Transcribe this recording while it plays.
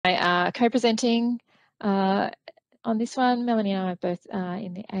Co-presenting on this one. Melanie and I are both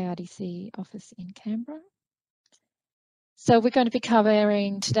in the ARDC office in Canberra. So we're going to be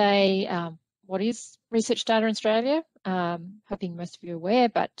covering today what is Research Data Australia. Hoping most of you are aware,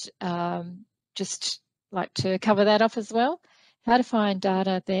 but just like to cover that off as well. How to find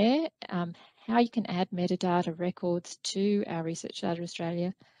data there, how you can add metadata records to our Research Data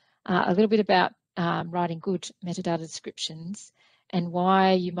Australia, a little bit about writing good metadata descriptions and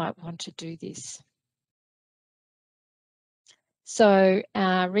why you might want to do this. So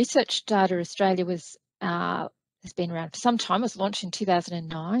Research Data Australia has been around for some time. It was launched in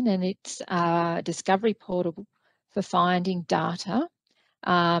 2009 and it's a discovery portal for finding data.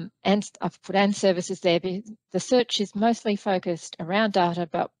 And I've put and services there. The search is mostly focused around data,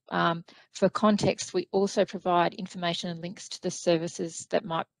 but for context, we also provide information and links to the services that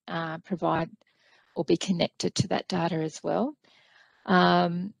might provide or be connected to that data as well.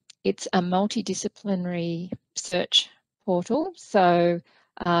 It's a multidisciplinary search portal, so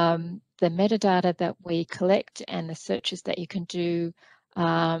the metadata that we collect and the searches that you can do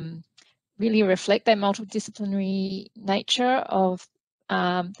really reflect that multidisciplinary nature of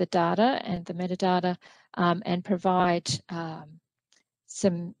the data and the metadata, and provide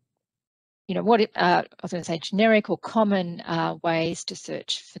some, what I was going to say, generic or common ways to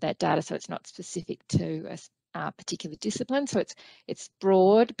search for that data, so it's not specific to a particular discipline. So it's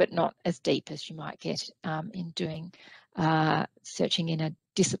broad, but not as deep as you might get in doing searching in a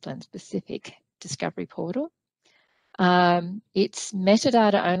discipline-specific discovery portal. It's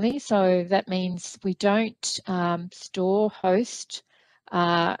metadata only, so that means we don't store, host,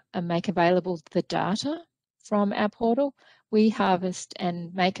 and make available the data from our portal. We harvest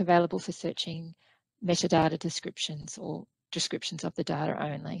and make available for searching metadata descriptions or descriptions of the data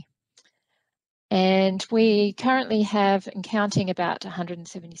only. And we currently have and counting about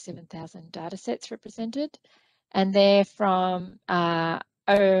 177,000 data sets represented, and they're from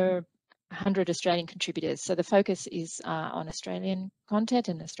over 100 Australian contributors. So the focus is on Australian content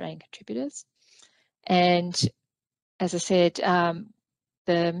and Australian contributors. And as I said,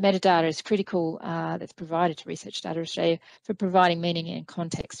 the metadata is critical that's provided to Research Data Australia for providing meaning and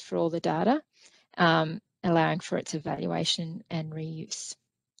context for all the data, allowing for its evaluation and reuse.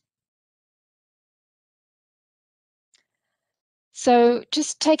 So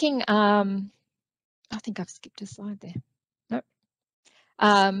just taking, I think I've skipped a slide there. Nope.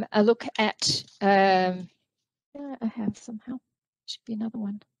 A look at, yeah, I have somehow, should be another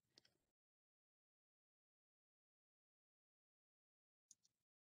one.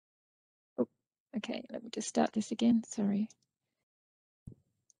 Oh, okay, let me just start this again, sorry.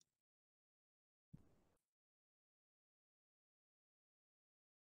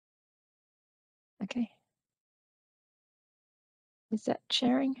 Okay. Is that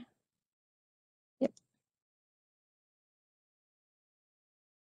sharing? Yep.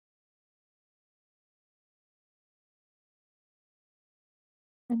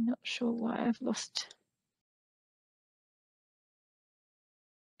 I'm not sure why I've lost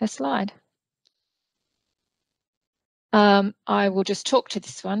a slide. I will just talk to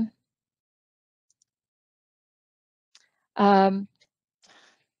this one. No,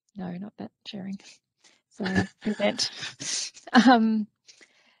 not that sharing. Sorry, present.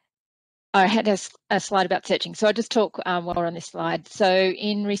 I had a slide about searching, so I'll just talk while we're on this slide. So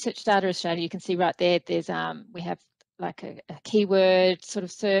in Research Data Australia, you can see right there, there's we have like a keyword sort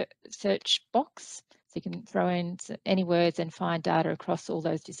of search box. So you can throw in any words and find data across all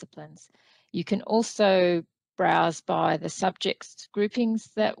those disciplines. You can also browse by the subjects groupings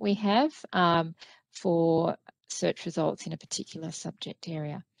that we have for search results in a particular subject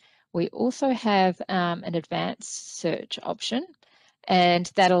area. We also have an advanced search option,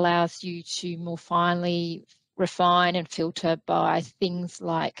 and that allows you to more finely refine and filter by things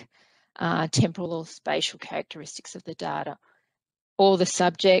like temporal or spatial characteristics of the data, or the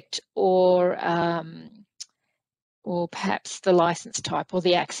subject, or perhaps the license type or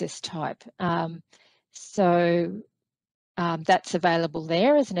the access type. So that's available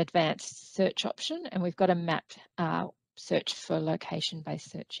there as an advanced search option, and we've got a map search for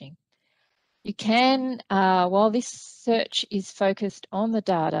location-based searching. You can, while this search is focused on the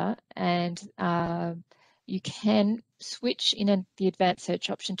data, and you can switch in the advanced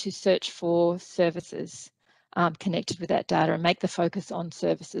search option to search for services connected with that data and make the focus on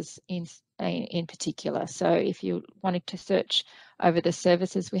services in particular. So if you wanted to search over the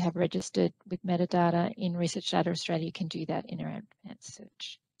services we have registered with metadata in Research Data Australia, you can do that in our advanced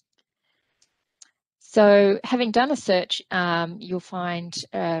search. So having done a search, you'll find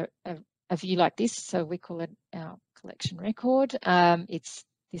a view like this, so we call it our collection record. It's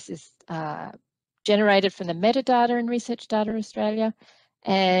This is generated from the metadata in Research Data Australia,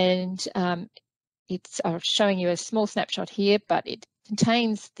 and it's showing you a small snapshot here, but it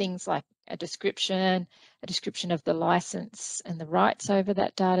contains things like a description of the license and the rights over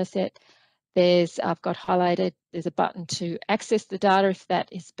that data set. I've got highlighted, there's a button to access the data if that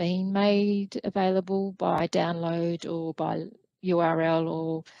is being made available by download or by URL,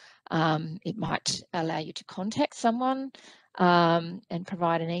 or it might allow you to contact someone and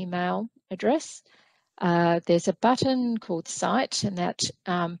provide an email address. There's a button called Cite, and that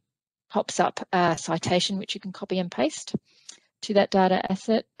pops up a citation which you can copy and paste to that data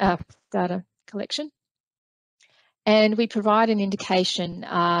asset, data collection. And we provide an indication,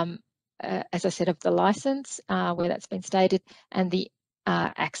 as I said, of the license, where that's been stated, and the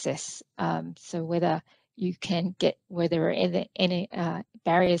access. So whether you can get, whether there are any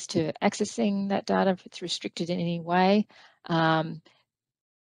barriers to accessing that data, if it's restricted in any way,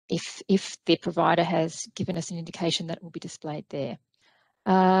 if the provider has given us an indication, that will be displayed there.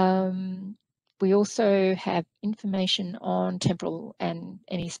 We also have information on temporal and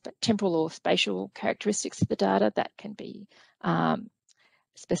any temporal or spatial characteristics of the data that can be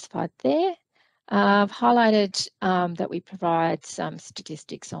specified there. I've highlighted that we provide some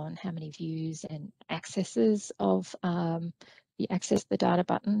statistics on how many views and accesses of the Access the Data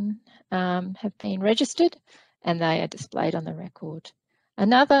button have been registered, and they are displayed on the record.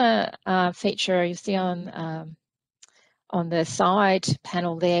 Another feature you see on the side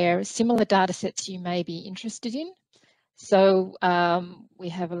panel there, similar data sets you may be interested in. So we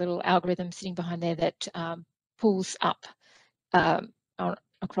have a little algorithm sitting behind there that pulls up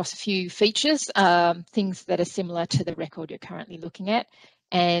across a few features, things that are similar to the record you're currently looking at.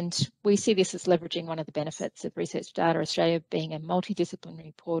 And we see this as leveraging one of the benefits of Research Data Australia being a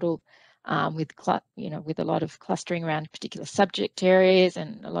multidisciplinary portal with a lot of clustering around particular subject areas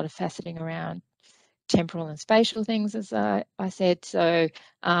and a lot of faceting around temporal and spatial things, as I said. So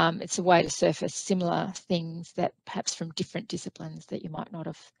it's a way to surface similar things that perhaps from different disciplines that you might not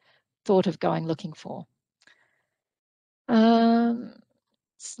have thought of going looking for.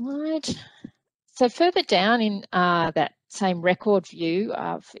 Slide. So further down in that same record view,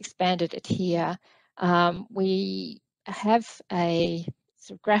 I've expanded it here. We have a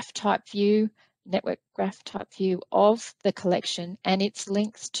sort of graph type view, network graph type view of the collection and its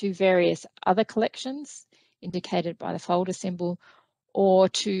links to various other collections indicated by the folder symbol, or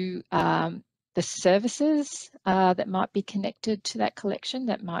to the services that might be connected to that collection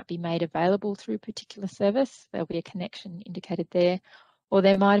that might be made available through a particular service. There'll be a connection indicated there, or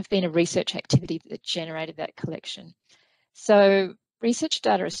there might have been a research activity that generated that collection. So Research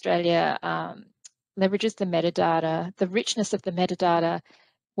Data Australia leverages the metadata, the richness of the metadata,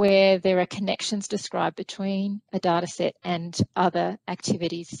 where there are connections described between a data set and other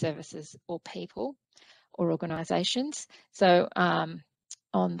activities, services, or people or organisations. So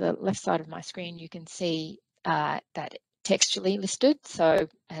on the left side of my screen, you can see that textually listed, so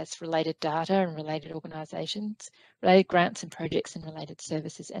as related data and related organisations, related grants and projects and related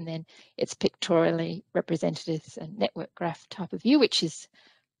services, and then it's pictorially represented as a network graph type of view, which is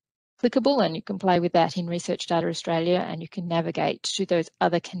clickable, and you can play with that in Research Data Australia, and you can navigate to those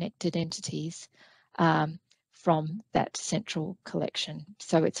other connected entities from that central collection.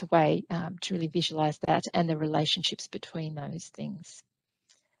 So it's a way to really visualise that and the relationships between those things.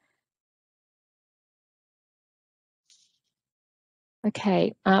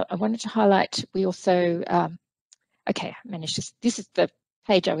 Okay, I wanted to highlight, we also, okay, I managed to, this is the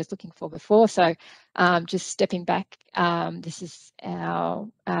page I was looking for before. So just stepping back, this is our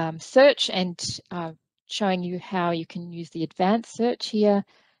search, and showing you how you can use the advanced search here.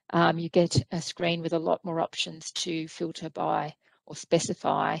 You get a screen with a lot more options to filter by or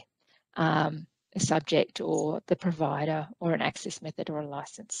specify a subject or the provider or an access method or a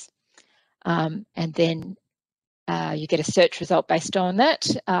license. And then you get a search result based on that,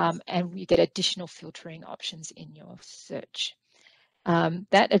 and you get additional filtering options in your search.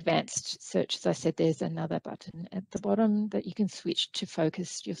 That advanced search, as I said, there's another button at the bottom that you can switch to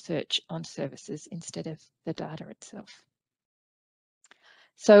focus your search on services instead of the data itself.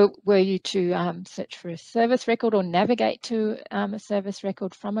 So were you to search for a service record or navigate to a service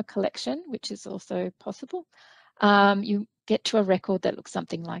record from a collection, which is also possible, you get to a record that looks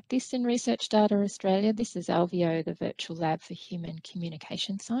something like this in Research Data Australia. This is Alveo, the virtual lab for human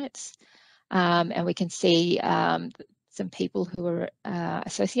communication science. And we can see some people who are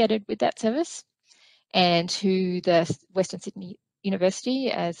associated with that service, and who the Western Sydney University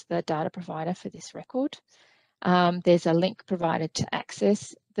as the data provider for this record. There's a link provided to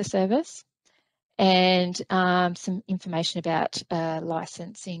access the service, and some information about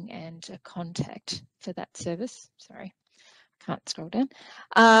licensing and a contact for that service. Sorry, can't scroll down.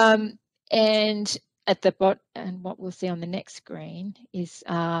 And at the bottom, and what we'll see on the next screen is,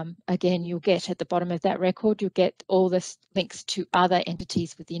 again, you'll get at the bottom of that record, you'll get all the links to other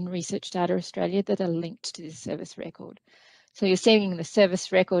entities within Research Data Australia that are linked to this service record. So you're seeing the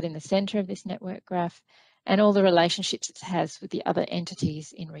service record in the centre of this network graph and all the relationships it has with the other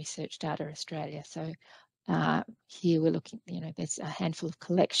entities in Research Data Australia. So here we're looking, there's a handful of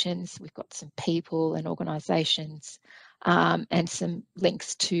collections, we've got some people and organisations, and some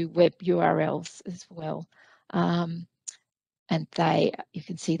links to web URLs as well. And you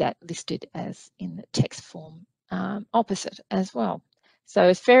can see that listed as in the text form opposite as well. So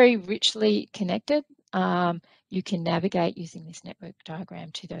it's very richly connected. You can navigate using this network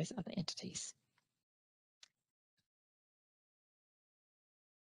diagram to those other entities.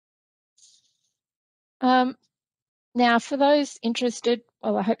 Now, for those interested,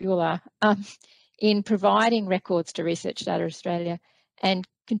 well, I hope you all are, in providing records to Research Data Australia and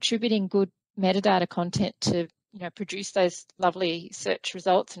contributing good metadata content to produce those lovely search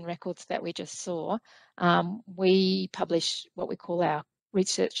results and records that we just saw, we publish what we call our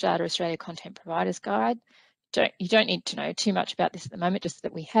Research Data Australia Content Providers Guide. You don't need to know too much about this at the moment, just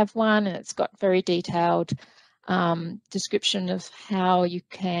that we have one, and it's got very detailed description of how you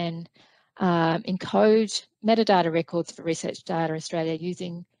can encode metadata records for Research Data Australia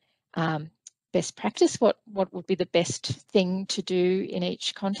using best practice, what would be the best thing to do in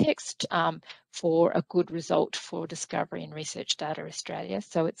each context for a good result for discovery in Research Data Australia.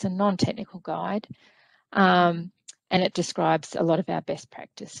 So it's a non-technical guide, and it describes a lot of our best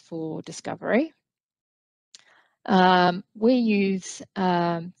practice for discovery. We use,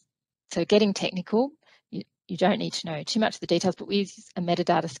 so getting technical, you don't need to know too much of the details, but we use a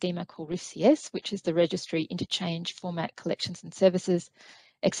metadata schema called RIFCS, which is the Registry Interchange Format Collections and Services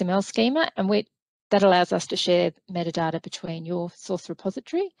XML schema, and that allows us to share metadata between your source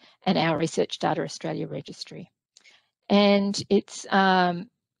repository and our Research Data Australia registry. And it's an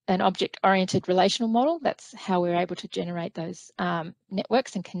object-oriented relational model. That's how we're able to generate those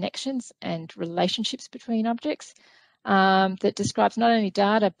networks and connections and relationships between objects. That describes not only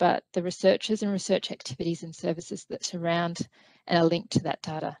data, but the researchers and research activities and services that surround and are linked to that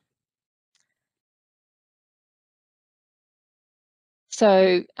data.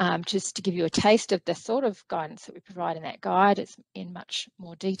 So just to give you a taste of the sort of guidance that we provide in that guide, it's in much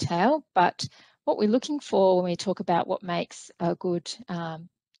more detail, but what we're looking for when we talk about what makes a good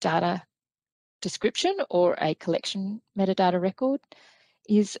data description or a collection metadata record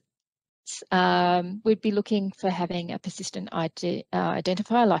is we'd be looking for having a persistent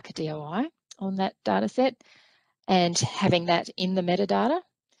identifier like a DOI on that data set and having that in the metadata.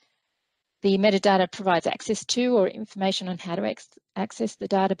 The metadata provides access to or information on how to access the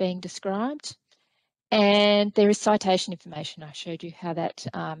data being described. And there is citation information. I showed you how that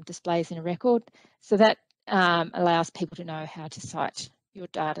displays in a record. So that allows people to know how to cite your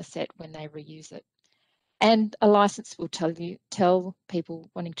data set when they reuse it. And a license will tell people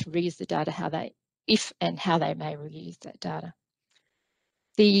wanting to reuse the data if and how they may reuse that data.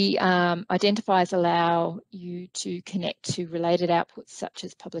 The identifiers allow you to connect to related outputs such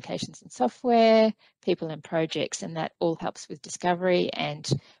as publications and software, people and projects, and that all helps with discovery and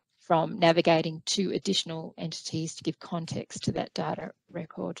from navigating to additional entities to give context to that data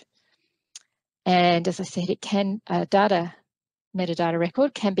record. And as I said, a metadata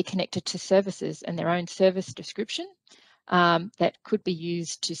record can be connected to services and their own service description that could be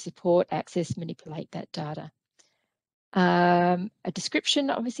used to support, access, manipulate that data. A description,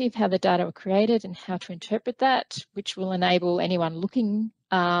 obviously, of how the data were created and how to interpret that, which will enable anyone looking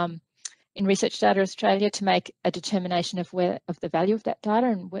in Research Data Australia to make a determination of the value of that data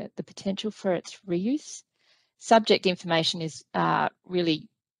and the potential for its reuse. Subject information is really,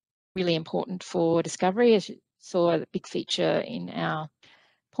 really important for discovery. As you saw, the big feature in our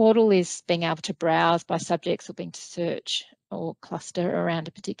portal is being able to browse by subjects or being to search or cluster around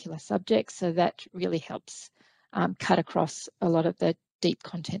a particular subject. So that really helps cut across a lot of the deep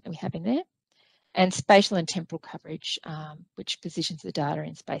content that we have in there. And spatial and temporal coverage, which positions the data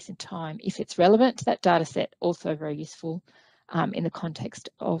in space and time. If it's relevant to that data set, also very useful in the context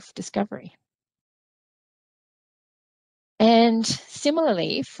of discovery. And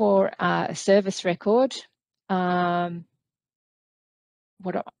similarly, for a service record, what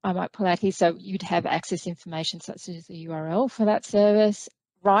I might pull out here, so you'd have access information such as the URL for that service.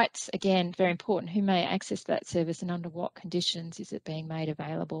 Rights, again, very important. Who may access that service and under what conditions is it being made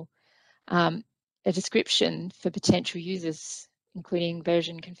available? A description for potential users including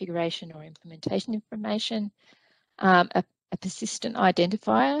version, configuration, or implementation information. A persistent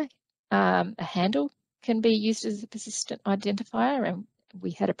identifier, a handle can be used as a persistent identifier, and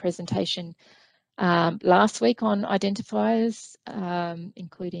we had a presentation last week on identifiers,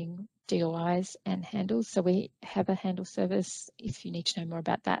 including DOIs and handles. So we have a handle service. If you need to know more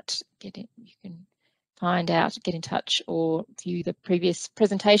about that, you can find out, get in touch, or view the previous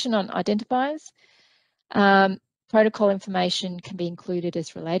presentation on identifiers. Protocol information can be included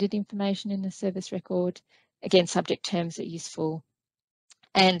as related information in the service record. Again, subject terms are useful.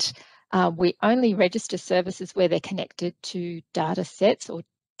 And we only register services where they're connected to data sets or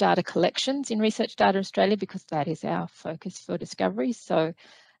data collections in Research Data Australia, because that is our focus for discovery. So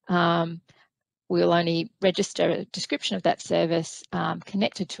we'll only register a description of that service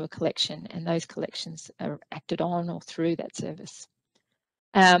connected to a collection, and those collections are acted on or through that service.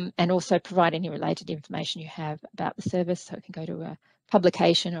 And also provide any related information you have about the service, so it can go to a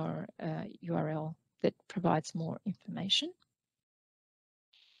publication or a URL that provides more information.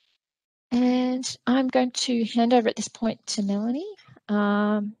 And I'm going to hand over at this point to Melanie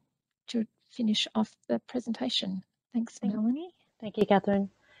to finish off the presentation. Thanks, Melanie. Thank you, Catherine.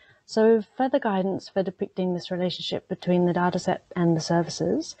 So further guidance for depicting this relationship between the dataset and the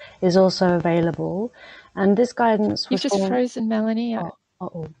services is also available. And this guidance was You've just frozen, Melanie.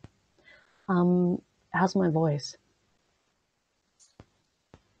 How's my voice?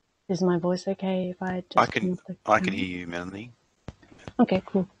 Is my voice okay if I just... I can hear you, Melanie. Okay,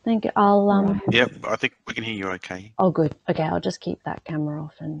 cool. Thank you. I'll Yep, I think we can hear you okay. Oh, good. Okay, I'll just keep that camera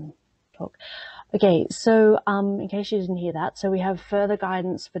off and talk. Okay, so in case you didn't hear that, so we have further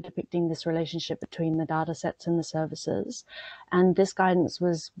guidance for depicting this relationship between the data sets and the services. And this guidance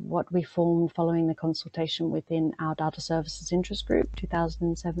was what we formed following the consultation within our data services interest group,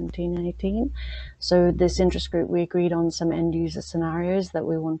 2017 and 18. So this interest group, we agreed on some end user scenarios that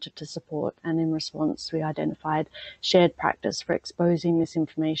we wanted to support. And in response, we identified shared practice for exposing this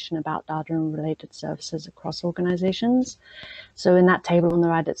information about data and related services across organizations. So in that table on the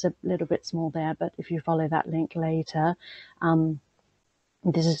right, it's a little bit small there, but if you follow that link later,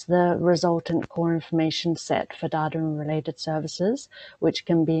 this is the resultant core information set for data and related services, which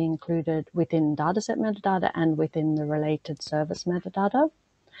can be included within dataset metadata and within the related service metadata.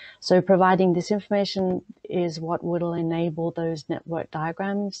 So providing this information is what will enable those network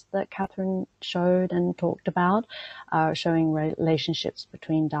diagrams that Catherine showed and talked about, showing relationships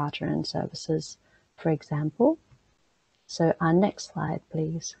between data and services, for example. So our next slide,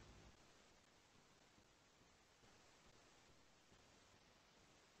 please.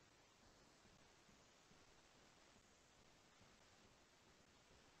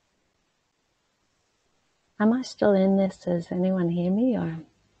 Am I still in this? Does anyone hear me, or am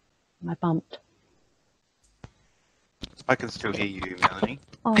I bumped? I can still hear you, Melanie.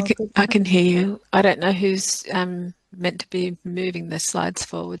 Oh, I can hear you. I don't know who's meant to be moving the slides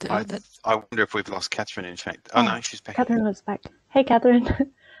forward. I wonder if we've lost Catherine, in fact. Oh, no, she's back. Catherine was back. Hey,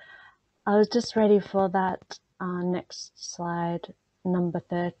 Catherine. I was just ready for that next slide, number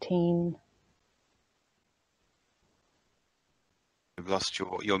 13. We've lost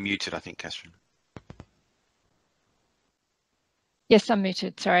you're muted, I think, Catherine. Yes, I'm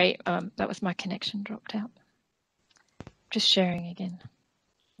muted. Sorry, that was my connection dropped out. Just sharing again.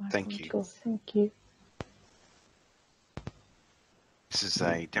 Thank you. Cool. Thank you. This is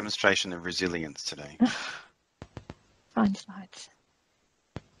a demonstration of resilience today. Fine slides.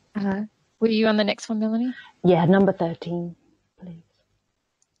 Were you on the next one, Melanie? Yeah, number 13, please.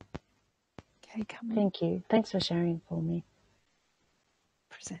 Okay, come on. Thank you. Thanks for sharing for me.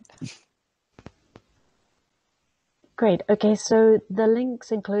 Present. Great. Okay, so the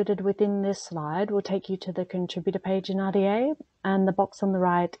links included within this slide will take you to the contributor page in RDA, and the box on the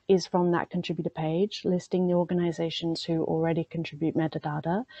right is from that contributor page listing the organizations who already contribute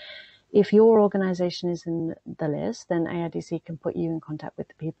metadata. If your organization is in the list, then ARDC can put you in contact with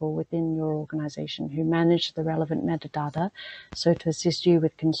the people within your organization who manage the relevant metadata, so to assist you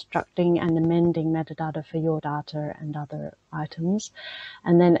with constructing and amending metadata for your data and other items.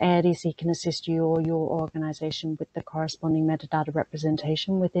 And then ARDC can assist you or your organization with the corresponding metadata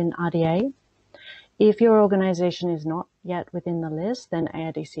representation within RDA. If your organization is not yet within the list, then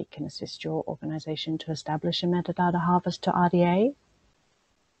ARDC can assist your organization to establish a metadata harvest to RDA.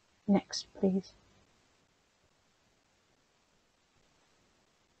 Next, please.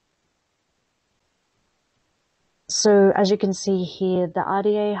 So as you can see here, the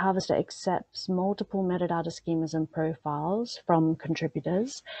RDA harvester accepts multiple metadata schemas and profiles from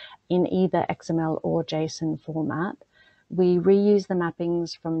contributors in either XML or JSON format, We reuse the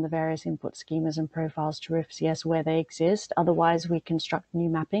mappings from the various input schemas and profiles to RIFCS where they exist. Otherwise, we construct new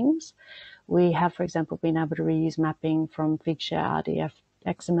mappings. We have, for example, been able to reuse mapping from Figshare RDF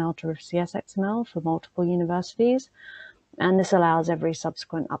XML to RIFCS XML for multiple universities. And this allows every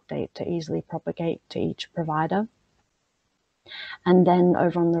subsequent update to easily propagate to each provider. And then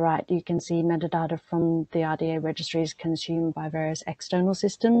over on the right, you can see metadata from the RDA registries consumed by various external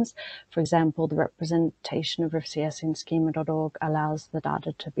systems. For example, the representation of RIFCS in schema.org allows the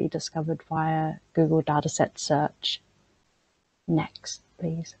data to be discovered via Google Dataset Search. Next,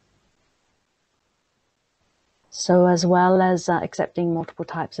 please. So as well as accepting multiple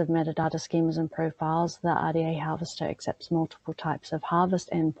types of metadata schemas and profiles, the RDA Harvester accepts multiple types of harvest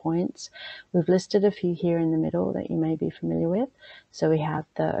endpoints. We've listed a few here in the middle that you may be familiar with. So we have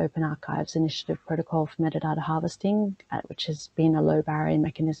the Open Archives Initiative Protocol for Metadata Harvesting, which has been a low barrier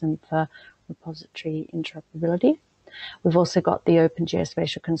mechanism for repository interoperability. We've also got the Open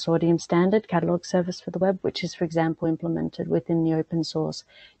Geospatial Consortium Standard Catalog Service for the Web, which is, for example, implemented within the open source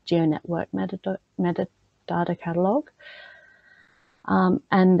GeoNetwork metadata catalog.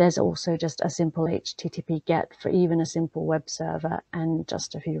 And there's also just a simple HTTP GET for even a simple web server and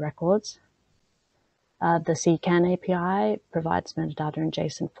just a few records. The CCAN API provides metadata in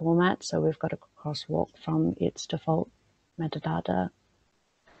JSON format, so we've got a crosswalk from its default metadata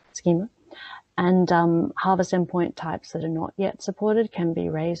schema. And harvest endpoint types that are not yet supported can be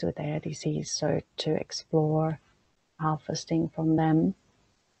raised with ARDCs, so to explore harvesting from them.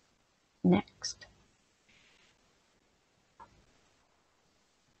 Next.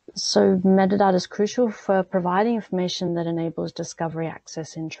 So metadata is crucial for providing information that enables discovery,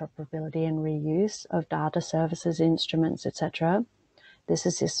 access, interoperability, and reuse of data, services, instruments, etc. This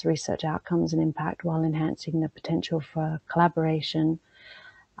assists research outcomes and impact while enhancing the potential for collaboration.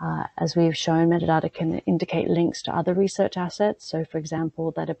 As we've shown, metadata can indicate links to other research assets. So, for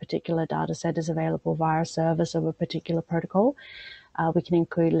example, that a particular data set is available via a service of a particular protocol. We can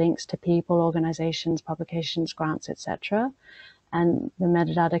include links to people, organizations, publications, grants, etc. And the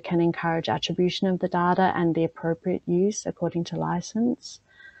metadata can encourage attribution of the data and the appropriate use according to license.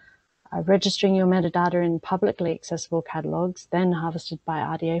 Registering your metadata in publicly accessible catalogues, then harvested by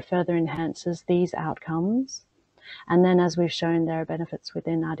RDA, further enhances these outcomes. And then, as we've shown, there are benefits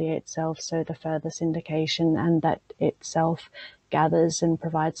within RDA itself, so the further syndication and that itself gathers and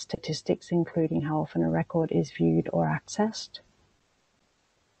provides statistics, including how often a record is viewed or accessed.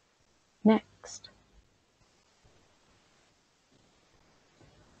 Next.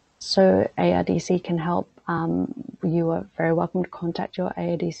 So ARDC can help. You are very welcome to contact your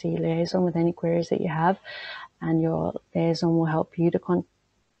ARDC liaison with any queries that you have, and your liaison will help you to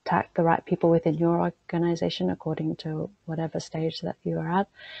contact the right people within your organization according to whatever stage that you are at.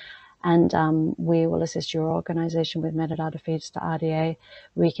 And we will assist your organization with metadata feeds to RDA.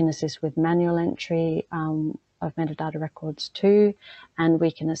 We can assist with manual entry of metadata records too, and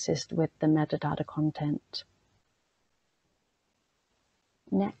we can assist with the metadata content.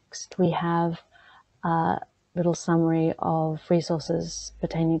 Next, we have a little summary of resources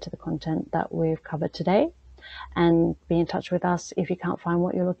pertaining to the content that we've covered today. And be in touch with us if you can't find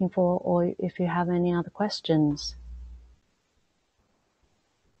what you're looking for or if you have any other questions.